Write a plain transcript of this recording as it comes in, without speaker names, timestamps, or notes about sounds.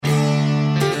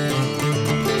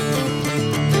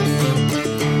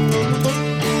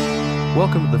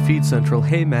Welcome to the Feed Central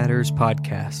Hay Matters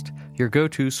podcast, your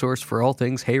go-to source for all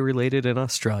things hay-related in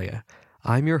Australia.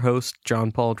 I'm your host,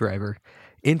 John Paul Driver.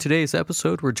 In today's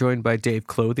episode, we're joined by Dave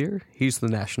Clothier. He's the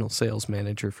National Sales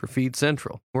Manager for Feed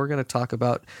Central. We're going to talk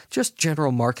about just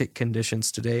general market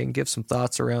conditions today and give some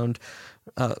thoughts around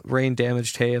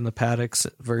rain-damaged hay in the paddocks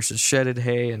versus shedded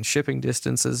hay and shipping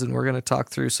distances, and we're going to talk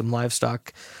through some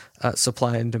livestock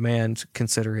supply and demand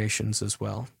considerations as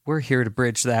well. We're here to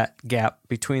bridge that gap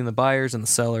between the buyers and the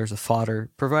sellers of fodder,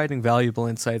 providing valuable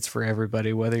insights for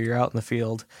everybody, whether you're out in the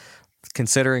field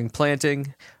considering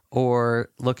planting or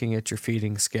looking at your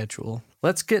feeding schedule.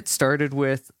 Let's get started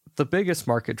with the biggest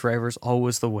market drivers,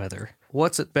 always the weather.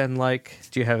 What's it been like?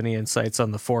 Do you have any insights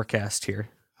on the forecast here?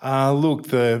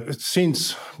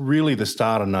 Since really the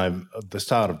start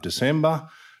of December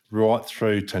right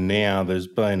through to now, there's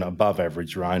been above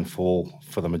average rainfall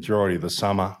for the majority of the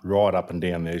summer, right up and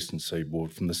down the eastern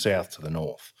seaboard from the south to the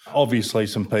north. Obviously,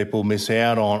 some people miss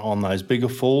out on those bigger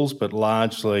falls, but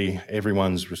largely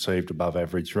everyone's received above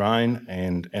average rain,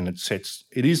 and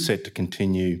it is set to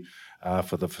continue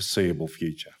for the foreseeable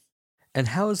future. And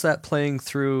how is that playing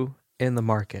through in the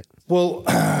market? Well,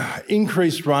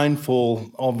 increased rainfall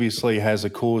obviously has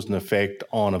a cause and effect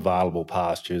on available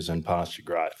pastures and pasture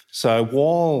growth. So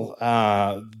while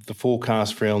the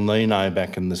forecast for El Niño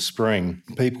back in the spring,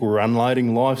 people were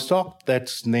unloading livestock,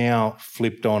 that's now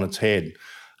flipped on its head.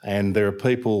 And there are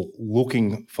people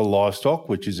looking for livestock,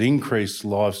 which has increased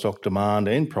livestock demand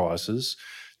and prices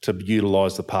to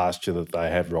utilise the pasture that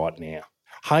they have right now.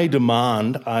 Hay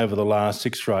demand over the last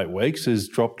 6 or 8 weeks has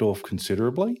dropped off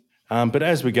considerably. But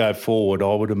as we go forward,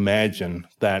 I would imagine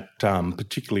that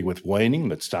particularly with weaning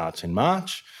that starts in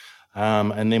March,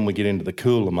 and then we get into the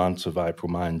cooler months of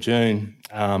April, May and June,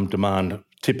 demand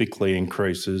typically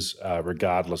increases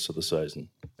regardless of the season.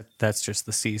 That's just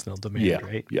the seasonal demand,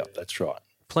 right? Yeah, that's right.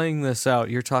 Playing this out,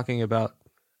 you're talking about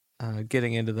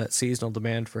getting into that seasonal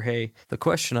demand for hay. The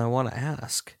question I want to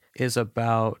ask is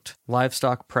about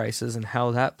livestock prices and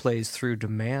how that plays through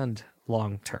demand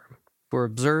long term. We're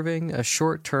observing a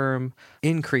short-term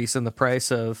increase in the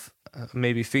price of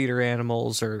maybe feeder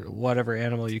animals or whatever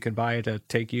animal you can buy to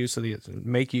make use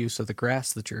of the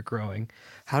grass that you're growing.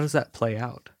 How does that play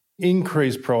out?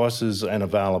 Increased prices and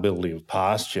availability of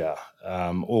pasture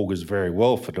augurs very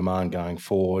well for demand going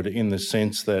forward, in the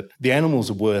sense that the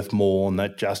animals are worth more, and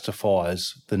that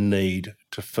justifies the need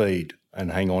to feed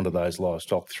and hang on to those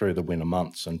livestock through the winter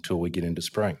months until we get into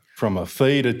spring. From a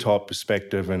feeder type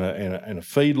perspective and a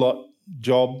feedlot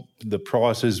job, the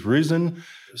price has risen,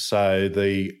 so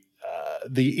the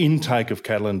intake of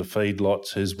cattle into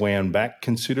feedlots has wound back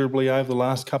considerably over the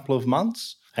last couple of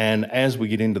months. And as we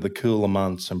get into the cooler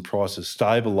months and prices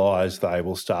stabilise, they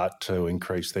will start to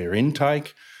increase their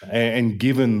intake. And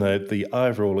given the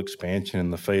overall expansion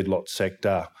in the feedlot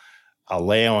sector,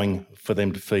 allowing for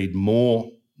them to feed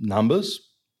more numbers,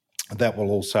 that will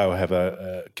also have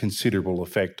a considerable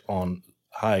effect on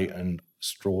hay and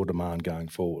straw demand going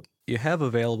forward. You have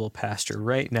available pasture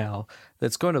right now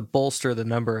that's going to bolster the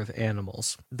number of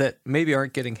animals that maybe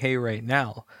aren't getting hay right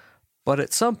now, but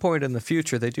at some point in the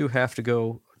future, they do have to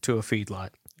go to a feedlot.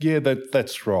 Yeah,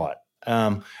 that's right.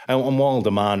 And while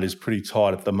demand is pretty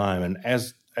tight at the moment,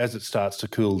 as it starts to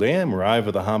cool down, we're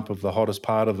over the hump of the hottest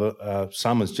part of the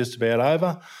summer's just about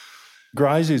over.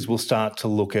 Graziers will start to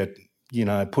look at,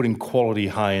 putting quality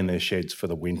hay in their sheds for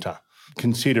the winter,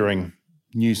 considering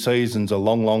new season's a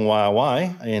long, long way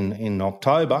away. In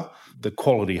October, the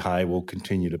quality hay will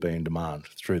continue to be in demand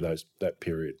through that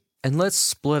period. And let's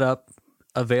split up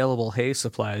available hay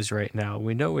supplies right now.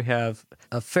 We know we have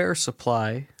a fair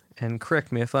supply, and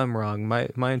correct me if I'm wrong,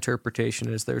 my interpretation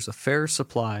is there's a fair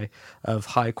supply of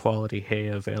high-quality hay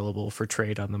available for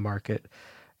trade on the market.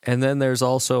 And then there's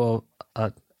also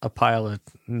a pile of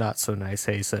not-so-nice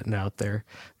hay sitting out there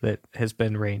that has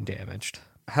been rain damaged.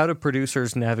 How do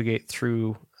producers navigate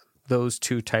through those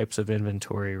two types of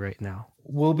inventory right now?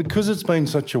 Well, because it's been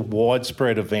such a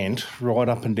widespread event right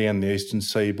up and down the eastern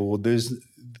seaboard,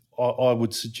 I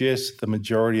would suggest the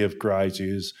majority of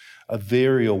graziers are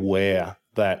very aware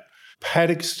that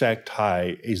paddock stacked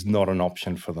hay is not an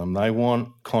option for them. They want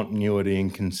continuity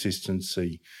and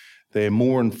consistency. They're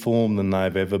more informed than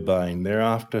they've ever been. They're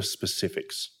after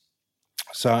specifics.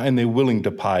 And they're willing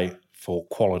to pay for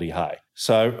quality hay.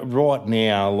 So right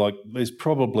now, there's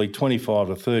probably 25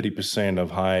 to 30%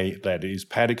 of hay that is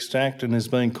paddock stacked and has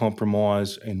been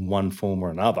compromised in one form or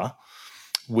another,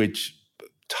 which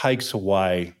takes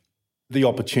away the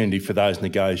opportunity for those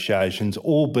negotiations,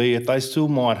 albeit they still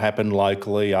might happen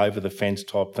locally over the fence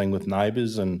type thing with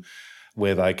neighbours, and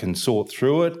where they can sort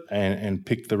through it and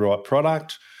pick the right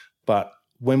product. But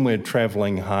when we're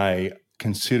travelling hay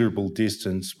considerable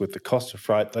distance with the cost of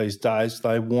freight these days,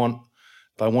 they want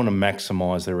to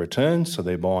maximise their returns, so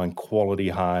they're buying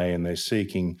quality hay and they're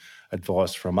seeking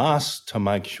advice from us to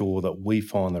make sure that we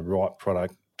find the right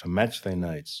product to match their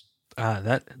needs.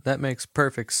 That makes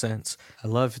perfect sense. I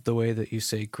love the way that you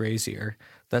say grazier.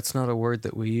 That's not a word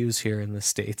that we use here in the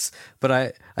States, but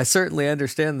I certainly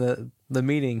understand the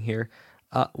meaning here.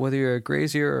 Whether you're a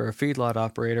grazier or a feedlot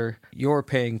operator, you're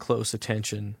paying close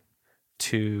attention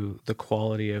to the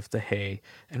quality of the hay.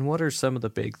 And what are some of the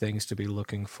big things to be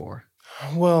looking for?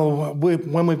 Well,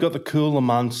 when we've got the cooler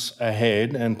months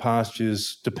ahead and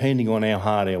pastures, depending on how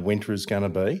hard our winter is going to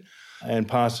be, and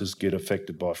pastures get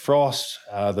affected by frost,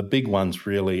 the big ones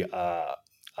really are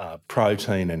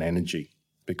protein and energy,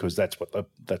 because that's what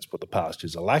the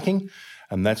pastures are lacking,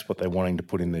 and that's what they're wanting to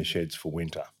put in their sheds for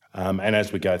winter. And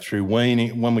as we go through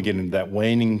weaning, when we get into that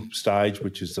weaning stage,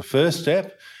 which is the first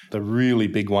step, the really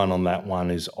big one on that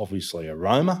one is obviously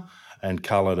aroma and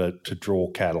colour to draw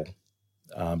cattle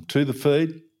to the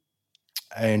feed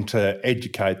and to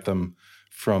educate them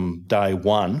from day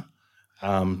one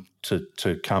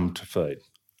to come to feed.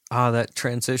 That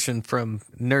transition from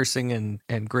nursing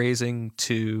and grazing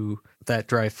to that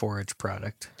dry forage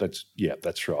product. That's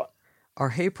right. Are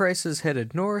hay prices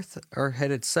headed north or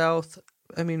headed south?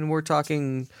 I mean, we're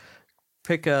talking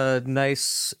pick a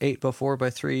nice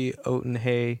 8x4x3 oaten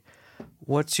hay.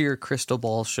 What's your crystal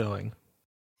ball showing?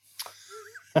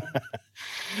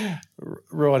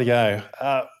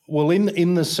 Rightio. Well,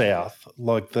 in the south,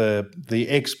 like the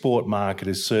export market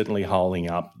is certainly holding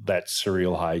up that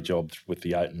cereal hay job with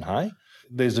the oaten hay.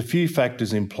 There's a few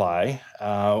factors in play,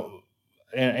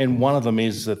 and one of them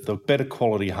is that the better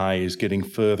quality hay is getting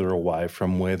further away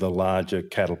from where the larger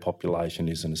cattle population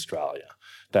is in Australia,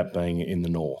 that being in the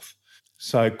north.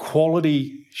 So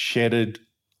quality shedded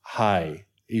hay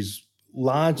is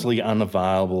largely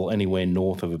unavailable anywhere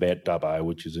north of about Dubbo,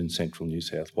 which is in central New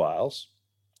South Wales.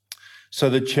 So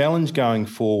the challenge going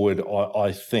forward,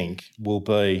 I think, will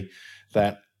be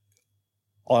that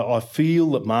I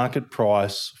feel that market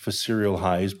price for cereal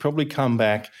hay has probably come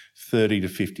back $30 to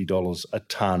 $50 a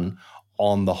tonne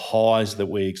on the highs that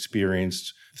we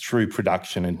experienced through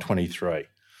production in 23.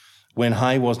 When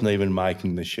hay wasn't even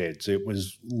making the sheds, it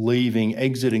was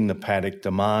exiting the paddock.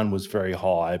 Demand was very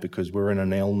high because we're in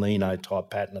an El Niño type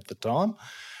pattern at the time,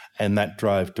 and that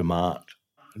drove demand.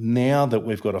 Now that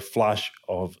we've got a flush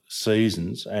of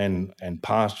seasons and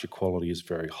pasture quality is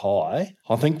very high,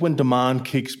 I think when demand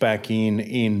kicks back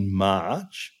in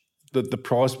March, the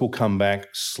price will come back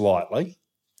slightly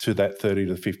to that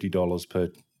 $30 to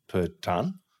 $50 per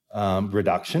tonne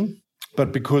reduction.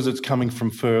 But because it's coming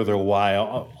from further away,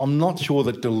 I'm not sure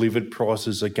that delivered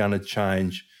prices are going to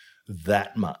change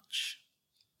that much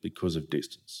because of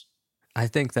distance. I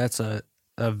think that's a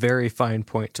very fine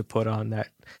point to put on that.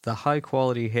 The high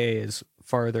quality hay is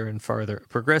farther and farther,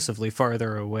 progressively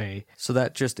farther away. So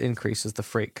that just increases the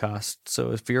freight cost.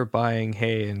 So if you're buying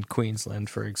hay in Queensland,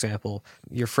 for example,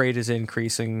 your freight is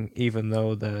increasing even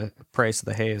though the price of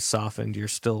the hay is softened.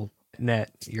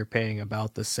 You're paying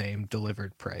about the same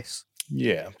delivered price.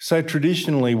 Yeah. So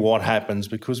traditionally what happens,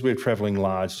 because we're travelling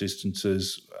large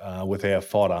distances with our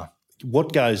fodder,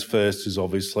 what goes first is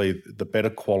obviously the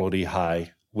better quality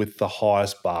hay with the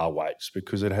highest bar weights,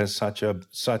 because it has such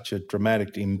a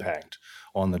dramatic impact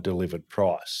on the delivered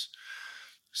price.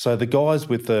 So the guys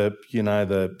with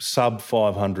the sub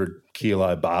 500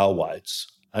 kilo bar weights,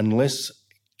 unless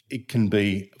it can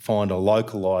find a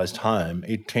localised home,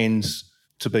 it tends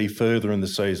to be further in the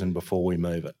season before we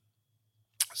move it.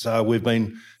 So we've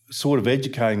been sort of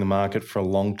educating the market for a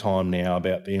long time now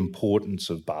about the importance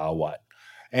of bar weight.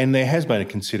 And there has been a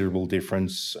considerable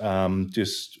difference.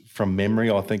 Just from memory,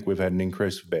 I think we've had an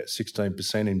increase of about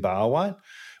 16% in bar weight,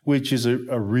 which is a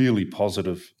really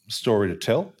positive story to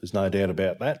tell. There's no doubt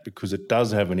about that, because it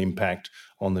does have an impact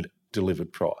on the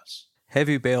delivered price.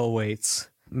 Heavy bale weights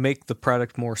make the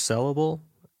product more sellable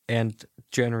and,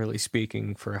 generally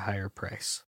speaking, for a higher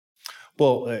price.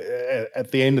 Well,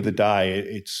 at the end of the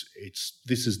day,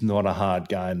 this is not a hard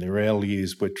game. The reality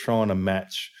is we're trying to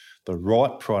match the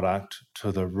right product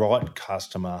to the right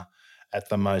customer at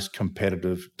the most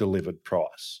competitive delivered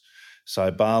price.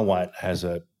 So bar weight has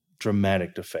a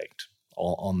dramatic effect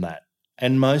on that.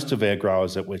 And most of our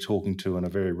growers that we're talking to on a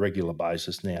very regular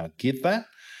basis now get that.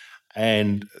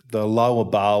 And the lower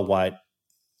bar weight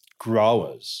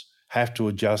growers have to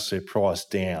adjust their price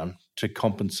down to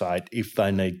compensate if they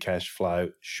need cash flow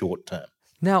short term.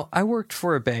 Now, I worked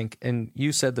for a bank, and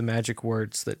you said the magic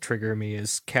words that trigger me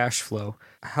is cash flow.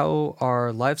 How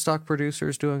are livestock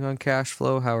producers doing on cash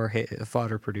flow? How are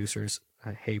fodder producers,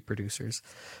 hay producers,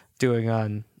 doing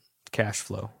on cash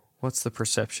flow? What's the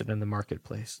perception in the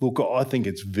marketplace? Look, I think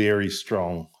it's very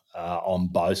strong on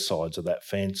both sides of that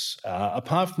fence.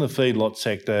 Apart from the feedlot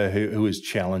sector, who is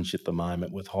challenged at the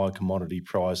moment with high commodity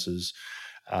prices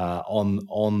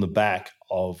on the back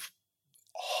of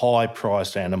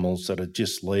high-priced animals that are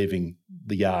just leaving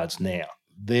the yards now.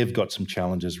 They've got some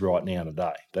challenges right now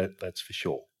today, that's for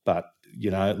sure. But,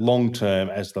 long term,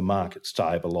 as the market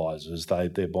stabilises,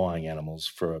 they're buying animals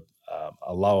for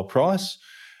a lower price,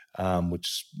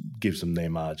 which gives them their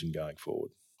margin going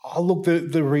forward. Oh, look,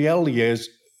 the reality is,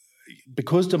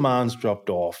 because demand's dropped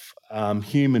off,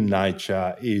 human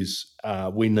nature is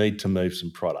we need to move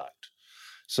some product.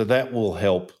 So that will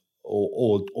help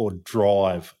or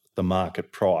drive the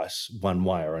market price one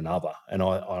way or another. And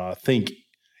I think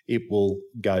it will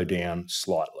go down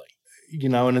slightly.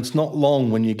 And it's not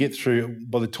long when you get through,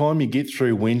 by the time you get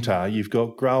through winter, you've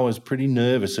got growers pretty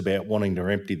nervous about wanting to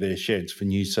empty their sheds for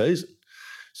new season.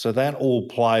 So that all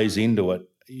plays into it.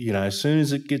 As soon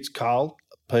as it gets cold,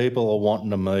 people are wanting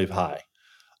to move hay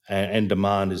and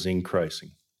demand is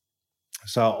increasing.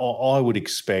 So I would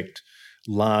expect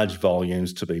large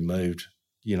volumes to be moved,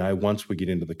 once we get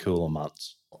into the cooler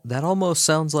months. That almost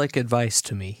sounds like advice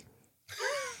to me.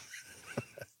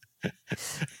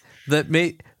 That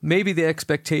maybe the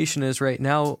expectation is right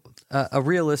now, a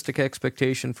realistic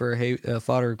expectation for a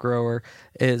fodder grower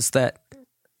is that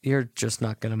you're just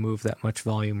not going to move that much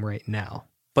volume right now.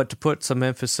 But to put some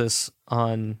emphasis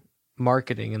on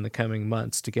marketing in the coming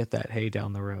months to get that hay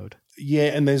down the road. Yeah,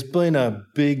 and there's been a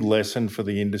big lesson for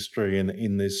the industry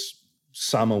in this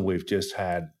summer we've just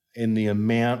had in the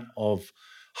amount of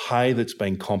hay that's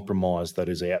been compromised that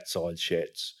is outside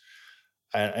sheds.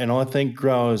 And I think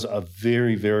growers are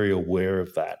very, very aware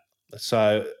of that.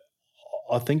 So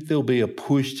I think there'll be a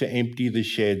push to empty the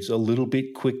sheds a little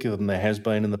bit quicker than there has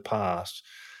been in the past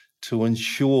to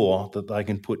ensure that they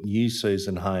can put new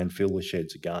season hay and fill the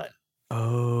sheds again.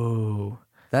 Oh,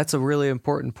 that's a really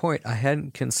important point. I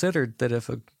hadn't considered that if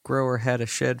a grower had a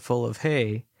shed full of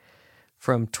hay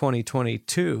from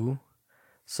 2022,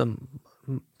 some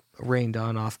rained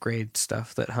on off-grade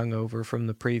stuff that hung over from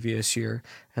the previous year,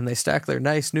 and they stacked their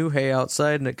nice new hay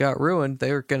outside and it got ruined,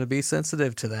 they were going to be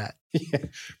sensitive to that. Yeah,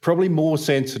 probably more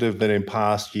sensitive than in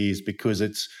past years because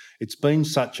it's been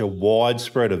such a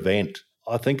widespread event.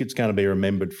 I think it's going to be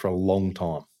remembered for a long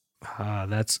time.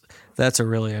 That's a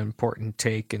really important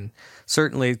take, and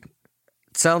certainly it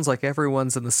sounds like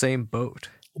everyone's in the same boat.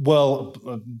 Well,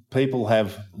 people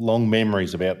have long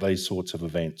memories about these sorts of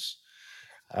events.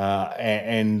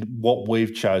 And what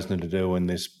we've chosen to do in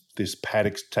this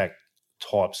paddock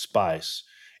type space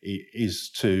is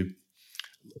to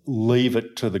leave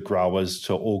it to the growers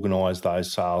to organise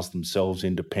those sales themselves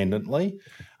independently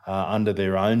under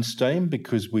their own steam,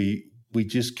 because we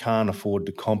just can't afford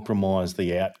to compromise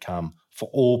the outcome for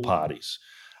all parties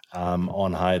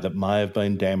on hay that may have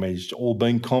been damaged or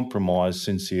been compromised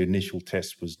since the initial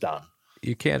test was done.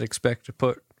 You can't expect to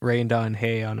put rained-on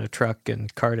hay on a truck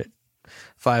and cart it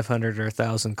 500 or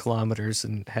 1,000 kilometers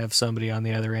and have somebody on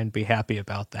the other end be happy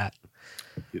about that.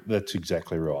 That's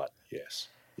exactly right, yes.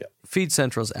 Yep. Feed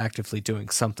Central is actively doing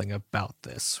something about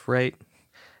this, right?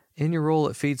 In your role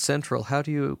at Feed Central, how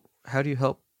do you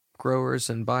help growers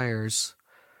and buyers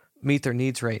meet their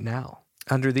needs right now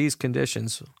under these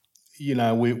conditions?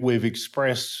 We've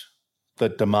expressed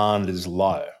that demand is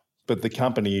low, but the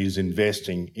company is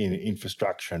investing in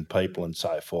infrastructure and people and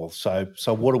so forth.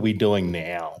 So what are we doing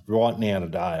now? Right now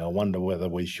today, I wonder whether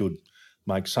we should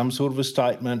make some sort of a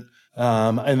statement.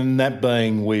 And that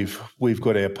being, we've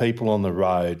got our people on the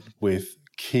road with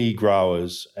key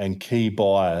growers and key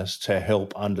buyers to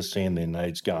help understand their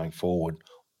needs going forward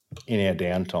in our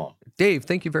downtime. Dave,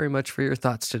 thank you very much for your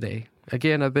thoughts today.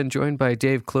 Again, I've been joined by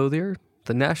Dave Clothier,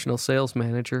 the National Sales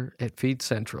Manager at Feed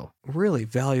Central. Really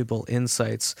valuable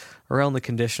insights around the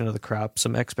condition of the crop,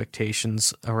 some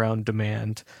expectations around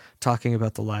demand, talking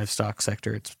about the livestock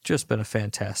sector. It's just been a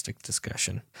fantastic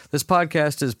discussion. This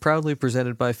podcast is proudly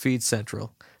presented by Feed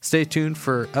Central. Stay tuned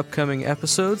for upcoming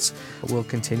episodes. We'll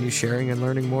continue sharing and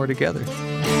learning more together.